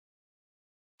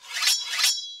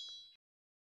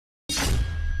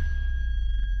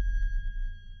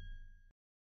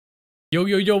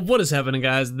Yo, what is happening,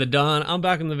 guys? The Don. I'm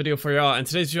back in the video for y'all, and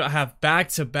today's video I have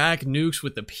back-to-back nukes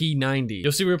with the P90.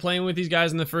 You'll see we were playing with these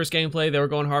guys in the first gameplay. They were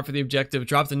going hard for the objective,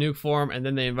 dropped the nuke for them, and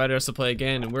then they invited us to play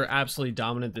again, and we're absolutely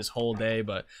dominant this whole day.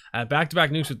 But I have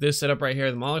back-to-back nukes with this setup right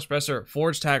here: the Model Expressor,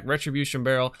 Forge Tack, Retribution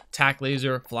Barrel, Tack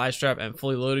Laser, Fly Strap, and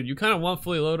fully loaded. You kind of want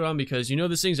fully loaded on because you know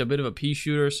this thing's a bit of a pea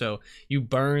shooter, so you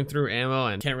burn through ammo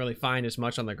and can't really find as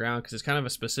much on the ground because it's kind of a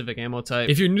specific ammo type.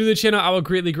 If you're new to the channel, I would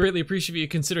greatly appreciate if you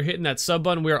consider hitting that sub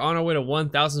button. We are on our way to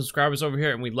 1,000 subscribers over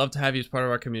here, and we'd love to have you as part of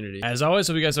our community. As always,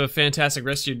 hope you guys have a fantastic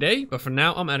rest of your day, but for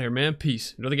now, I'm out of here, man.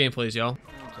 Peace. Enjoy the gameplays, y'all.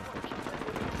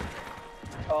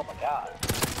 Oh my god.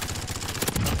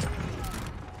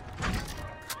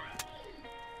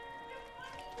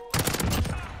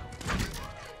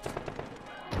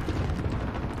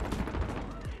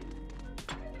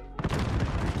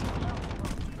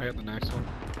 I got the next one.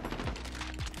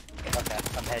 Okay,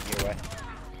 I'm heading your way.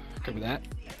 Cover that.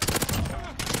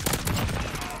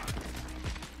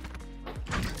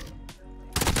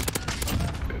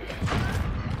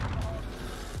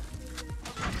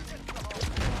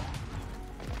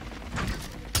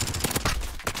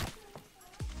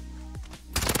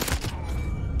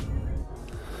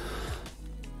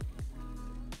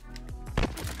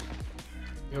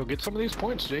 Yo, get some of these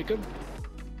points, Jacob.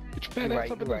 Get your fat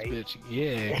ass up in this bitch.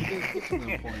 Yeah, get some of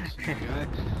those points, my guy.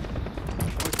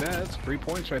 Like that, that's 3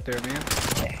 points right there, man.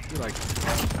 You're like,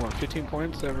 what, 15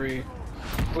 points every...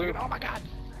 Oh my god!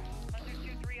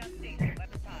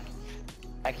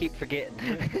 I keep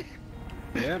forgetting.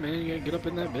 Yeah, man, you gotta get up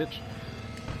in that bitch.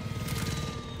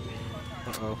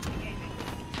 Uh-oh.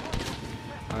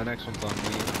 Next one's on me.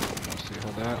 Let's see,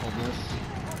 hold that, hold this.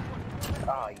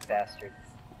 Oh, you bastard.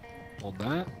 Hold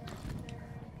that.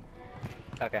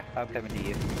 Okay, I'm coming to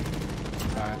you.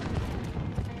 Alright.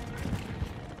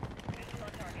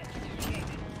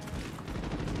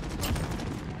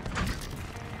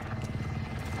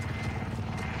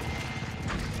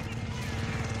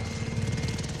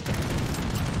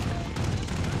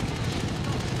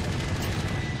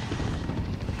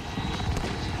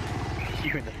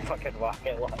 You in the fucking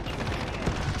rocket launcher.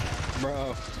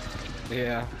 Bro.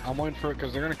 Yeah, I'm waiting for it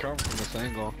because they're gonna come from this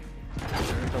angle. They're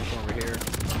gonna come from over here.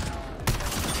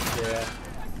 Yeah.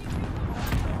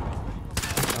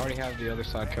 I already have the other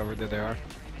side covered. There they are.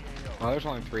 Oh, there's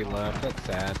only 3 left. That's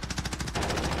sad.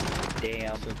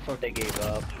 Damn, So they gave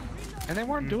up. And they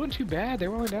weren't doing too bad. They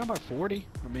were only down by 40.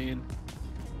 I mean,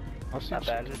 I've seen Not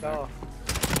bad at all.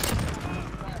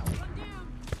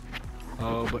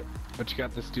 Oh, but you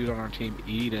got this dude on our team,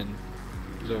 Eden,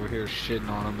 who's over here shitting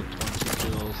on him with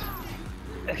 22 kills.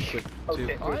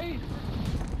 Okay. Fight.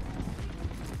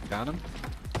 Got him.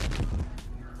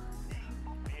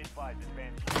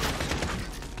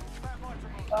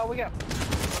 Oh, we got...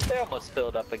 They almost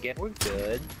filled up again. We're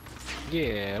good.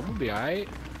 Yeah, we'll be alright.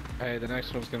 Hey, the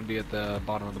next one's gonna be at the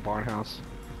bottom of the barn house.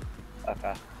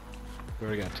 Okay. We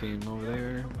already got a team over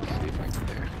there. Let's see if I can get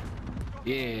there.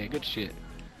 Yeah, good shit.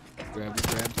 Grab.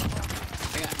 Hang on.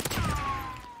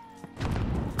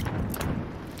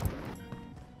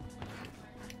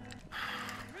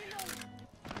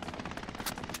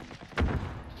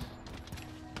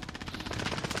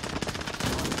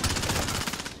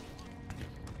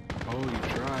 Oh, you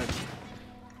tried.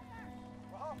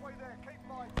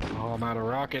 Oh, I'm out of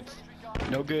rockets.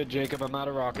 No good, Jacob. I'm out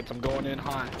of rockets. I'm going in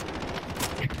hot.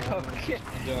 Okay.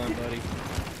 I'm done, buddy.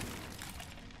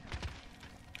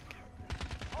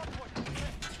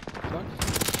 Son,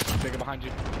 take it behind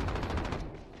you.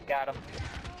 Got him.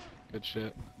 Good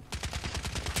shit.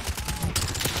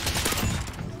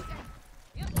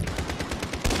 Try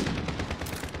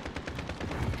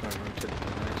to rotate to the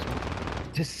next one.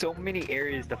 There's so many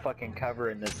areas to fucking cover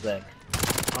in this thing.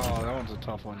 Oh, that one's a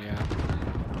tough one, yeah.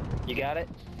 You got it?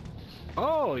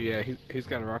 Oh, yeah, he's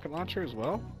got a rocket launcher as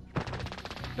well.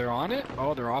 They're on it?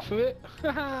 Oh, they're off of it?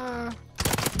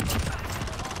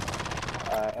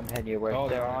 I'm heading your way. Oh,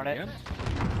 they're on it. Again?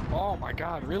 Oh my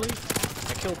god, really?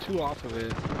 I killed 2 off of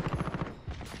it.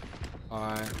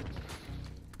 Alright.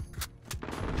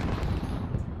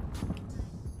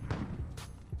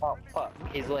 Oh, fuck.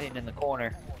 He's laying in the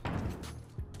corner.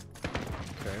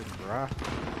 Okay, bruh.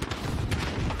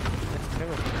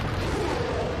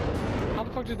 How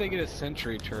the fuck did they get a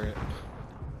sentry turret?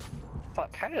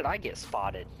 Fuck, how did I get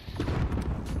spotted?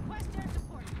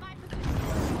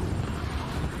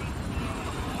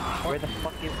 Where the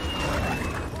fuck is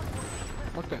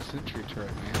Fuck that sentry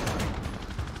turret, man.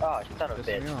 Oh, son of a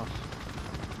Pissed me bitch. off.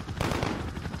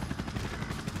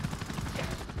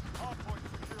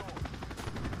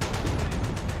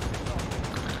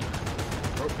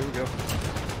 Oh, here we go.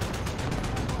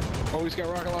 Oh, he's got a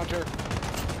rocket launcher.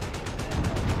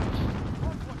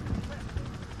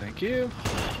 Thank you.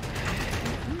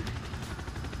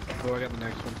 Oh, I got the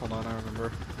next one. Hold on, I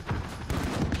remember.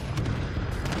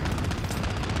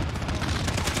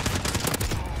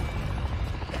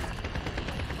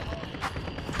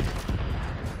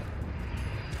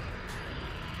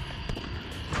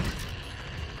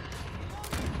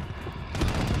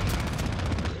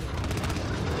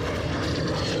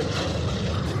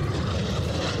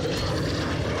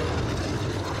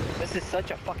 This is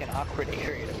such a fucking awkward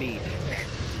area to be.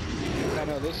 I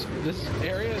know this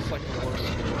area is like the worst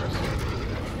of the worst.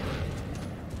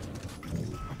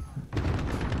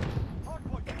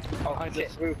 Oh,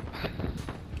 shit. Roof.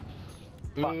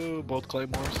 Ooh, both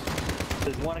claymores.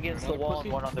 There's one against the wall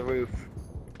and one on the roof.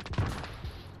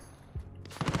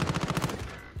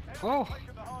 Oh!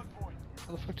 How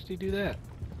the fuck did he do that?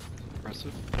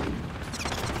 Impressive.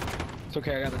 It's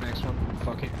okay, I got the next one.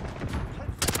 Fuck it.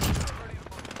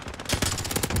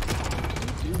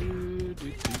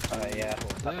 Yeah.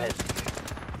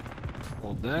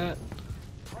 Hold that.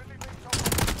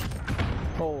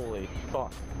 Holy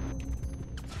fuck.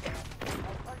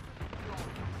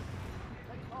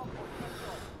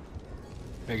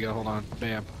 There you go, hold on.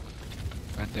 Bam.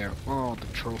 Right there. Oh, the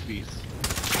trophies.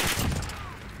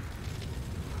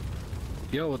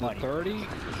 Yo, with the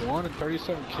 31 and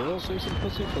 37 kills, there's some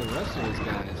pussy for the rest of these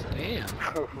guys. Damn.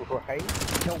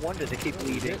 Right? No wonder they keep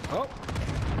leading. Oh!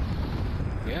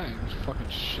 Yeah, he was fucking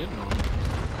shitting on him.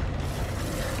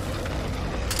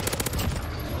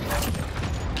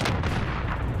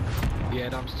 Yeah,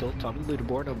 and I'm still top of the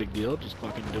leaderboard, no big deal, just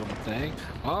fucking doing my thing.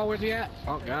 Oh, where's he at?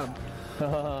 Oh, got him.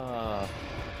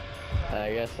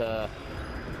 I guess,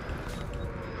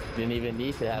 didn't even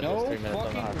need to have those 3 minutes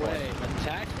on the hard No fucking way. A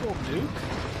tactical nuke?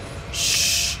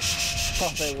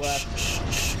 Oh, they left.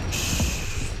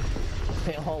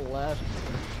 They all left.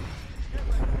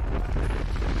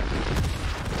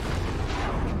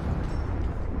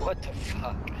 What the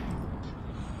fuck?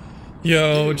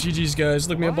 Yo, GG's guys.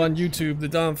 Look me up on YouTube, the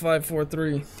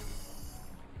Dom543.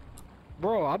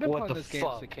 Bro, I've been What playing the this game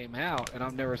since it came out, and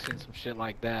I've never seen some shit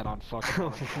like that on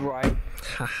fucking... Right?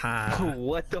 Haha.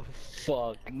 What the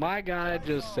fuck? My guy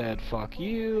just said, fuck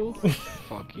you,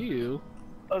 fuck you.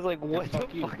 I was like, what the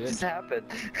fuck you, fuck bitch. just happened?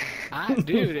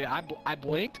 Dude, I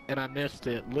blinked and I missed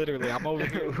it. Literally, I'm over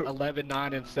here 11,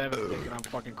 9, and 7, and I'm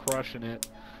fucking crushing it.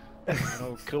 And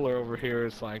old killer over here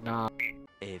is like, nah.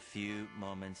 A few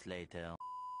moments later.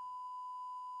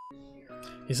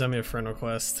 He sent me a friend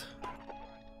request.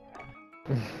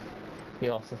 He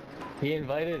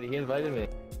invited me.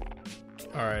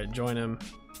 Alright, join him.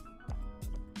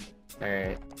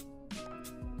 Alright.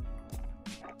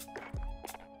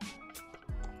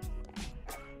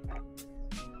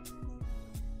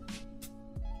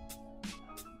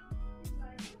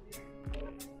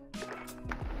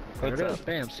 There it is.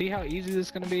 Bam. See how easy this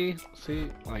is gonna be? See,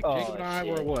 like Jacob and I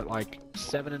were what, like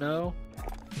 7-0?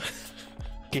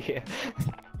 Yeah.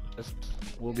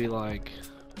 We'll be like,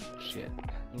 shit.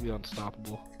 We'll be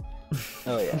unstoppable.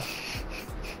 Oh yeah.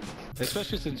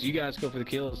 Especially since you guys go for the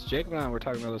kills. Jacob and I were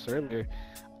talking about this earlier.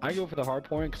 I go for the hard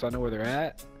point because I know where they're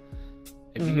at.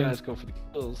 If you guys go for the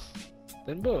kills,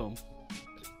 then boom.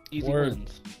 Easy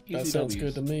wins. Easy That sounds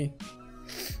W's. good to me.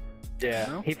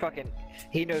 Yeah. You know?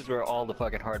 He knows where all the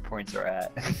fucking hard points are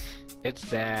at. It's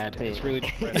sad. It's really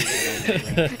He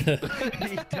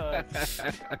does.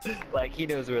 Like he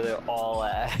knows where they're all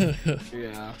at.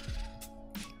 Yeah.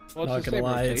 Well, Not gonna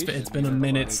lie, it's been a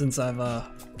minute since I've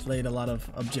played a lot of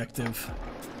objective.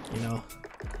 You know,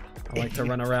 I like to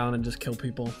run around and just kill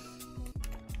people.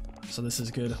 So this is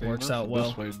good. See, Works that's out the well.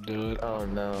 best way to do it. Oh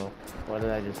no. What did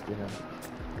I just do? You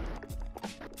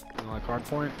don't like hard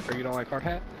point? Or you don't like hard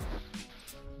hat?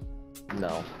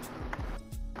 No.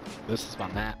 This is my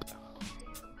map.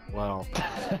 Well,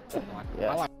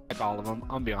 Yeah. I like all of them. I'm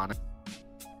gonna be honest.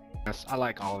 Yes, I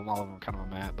like all of them. All of them kind of a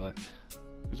map, but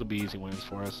these will be easy wins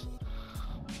for us.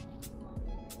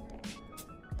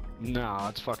 No,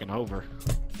 it's fucking over.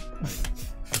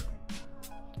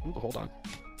 Ooh, hold on.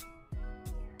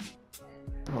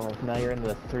 Oh, now you're in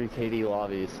the 3 KD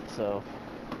lobbies, so.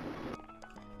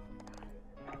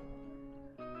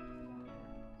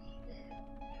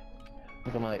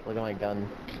 Look at my gun.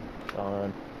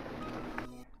 On.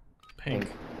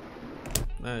 Pink.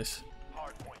 Nice.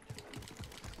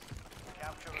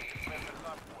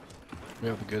 We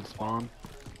have a good spawn.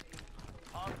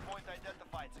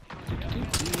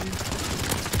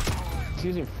 He's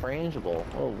using frangible.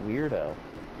 Oh, weirdo.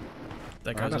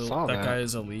 That I guy's saw that. guy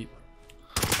is elite.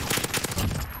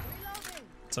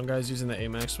 Some guy's using the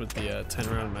AMAX with the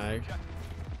 10-round mag.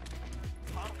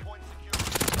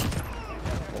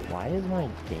 Why is my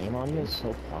game audio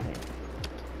so quiet?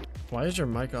 Why is your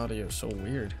mic audio so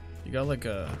weird? You got like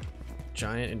a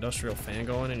giant industrial fan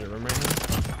going in your room right now?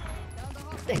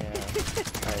 Yeah,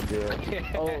 I do.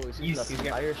 Oh, he's a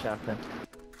fire shaft then.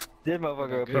 This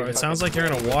motherfucker. Bro, it sounds like you're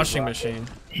in a washing machine.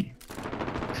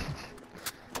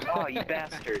 Oh, you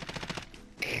bastard.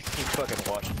 You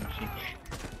fucking washing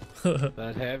machine.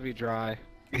 That heavy dry.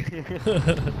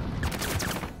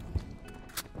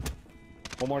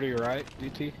 One more to your right,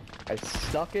 DT. I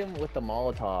stuck him with the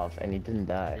Molotov and he didn't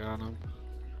die. Got him.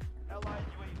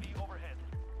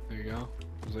 There you go.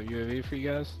 Was that UAV for you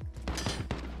guys?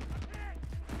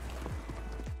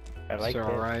 I like Sir, it.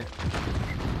 alright.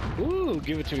 Ooh,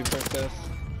 give it to me, princess.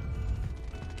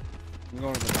 I'm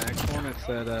going to the next one. It's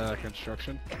that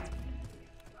construction.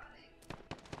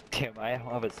 Damn, I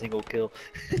don't have a single kill.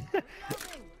 You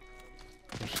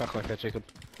suck like that, Jacob.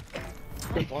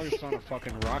 As long as it's not a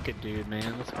fucking rocket dude,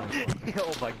 man. That's kind of fun.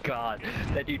 Oh my god,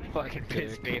 that dude fucking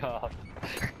pissed me off.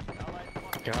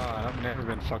 God, I've never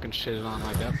been fucking shitted on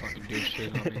like that fucking dude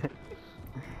shitted on me.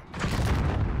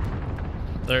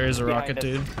 There is a rocket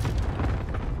dude.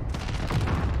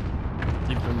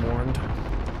 You've been warned.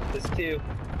 There's two.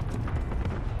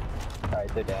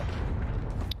 Alright, they're down.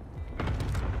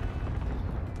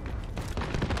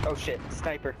 Oh shit,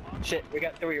 sniper. Shit, we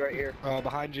got three right here. Oh,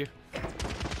 behind you.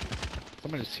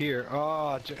 Somebody's here.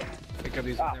 Oh, Jacob,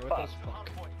 he's in there with us. Fuck.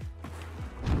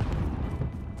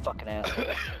 Fucking ass.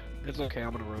 It's okay,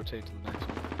 I'm gonna rotate to the next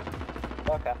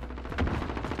one. Okay.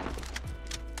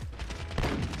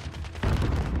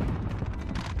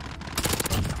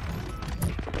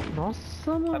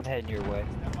 Awesome. I'm heading your way.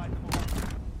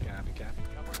 Copy,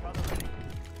 copy.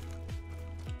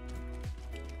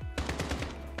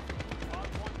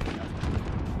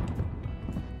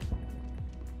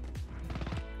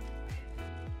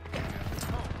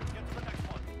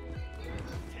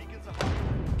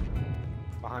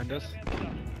 Behind us.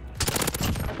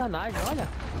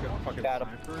 Fucking Got him.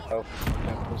 sniper. Oh.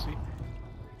 That pussy.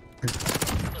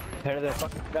 Better than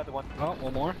fucking another one. Oh,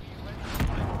 one more.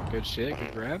 Good shit,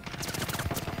 good grab.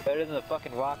 Better than the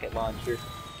fucking rocket launcher.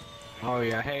 Oh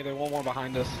yeah, hey, there's one more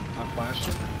behind us. I flashed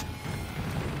it.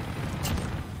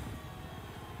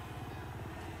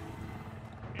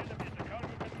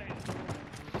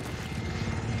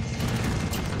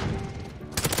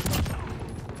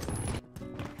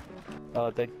 Oh,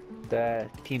 the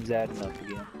team's adding up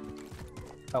again.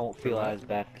 I won't feel as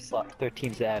bad. Their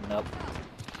team's adding up.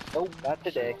 Oh, not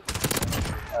today.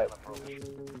 Alright.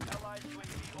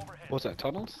 What's that,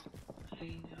 tunnels?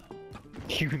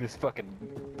 You and this fucking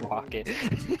rocket.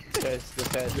 That's the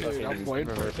best Dude, fucking I'm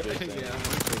waiting for reverse it. thing. Yeah, I'm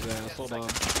waiting for his ass. Hold on.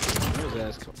 Where's his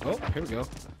ass? Oh, here we go.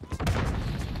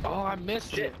 Oh, I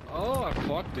missed it. Oh, I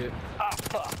fucked it. Ah,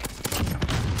 fuck.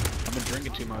 I've been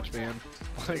drinking too much, man.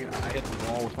 I hit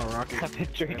the wall with my rocket. I've been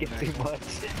drinking too much.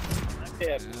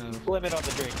 Yeah, limit on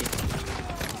the drinking.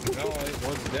 No, it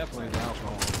was definitely the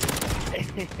alcohol.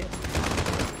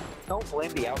 Don't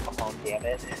blame the alcohol, damn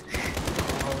it.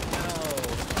 Oh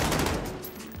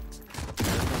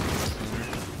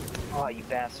Oh, you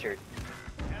bastard.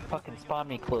 Fucking spawn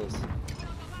me close.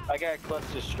 I got a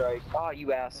cluster strike. Oh,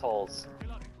 you assholes.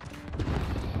 no.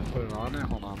 Put it on there.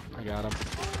 Hold on. I got him.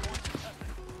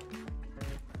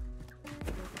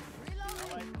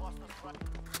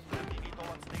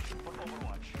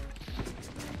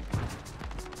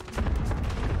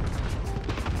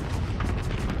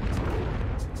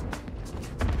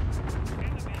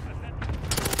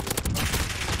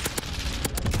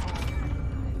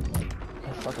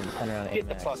 Fucking 10 around 8 Get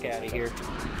the fuck out of here.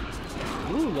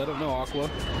 Ooh, let him know, Aqua.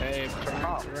 Hey, turn Oh,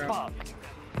 around. Turn around. fuck.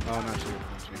 Oh, not you.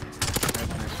 Not you. Right,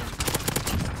 next one.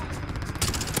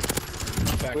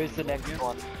 Back Where's in the next again.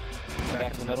 one?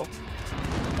 Back in the middle?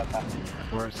 Okay.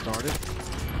 Where it started.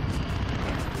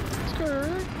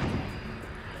 Skirt.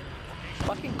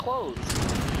 Fucking close.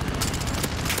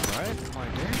 Right? My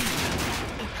damn.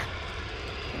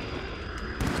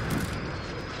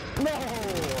 No!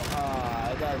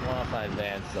 I got one off my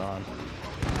advance on.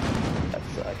 That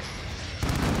sucks.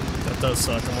 That does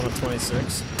suck. I'm on a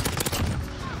 26.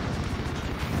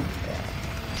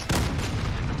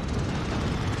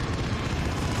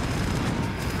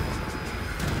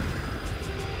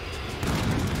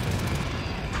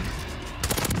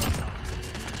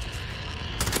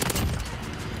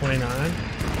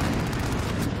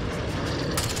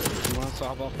 You want to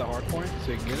solve off the hard point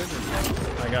so you can get it?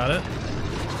 I got it.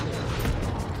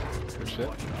 Good shit.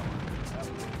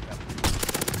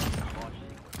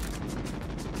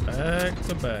 Back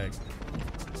to back.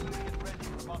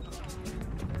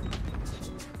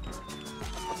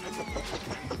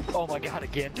 Oh my god,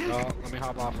 again. Oh, let me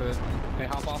hop off it. Hey,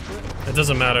 hop off it. It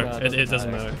doesn't matter. No, It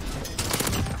doesn't matter.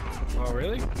 Oh,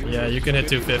 really? Yeah, you can hit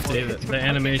 250. The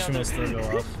animation will still go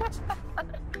off.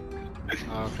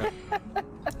 Oh,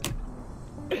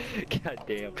 okay. God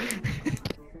damn.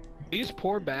 These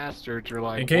poor bastards are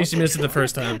like. In case you missed it the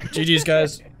first time. GG's,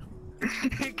 guys.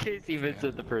 In case you missed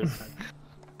it the first time.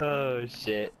 Oh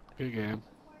shit. Good game.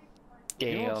 Damn.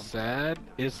 You know what's sad?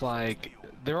 It's like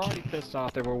they're already pissed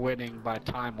off that we're winning by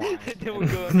time-wise. Then we're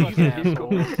going fucking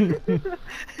assholes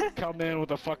come in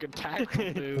with a fucking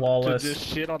tactical dude Flawless. to just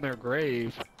shit on their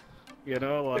grave. You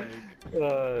know, like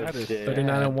that is shit.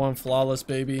 39-1 flawless,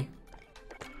 baby.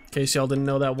 In case y'all didn't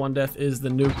know, that one death is the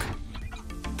nuke.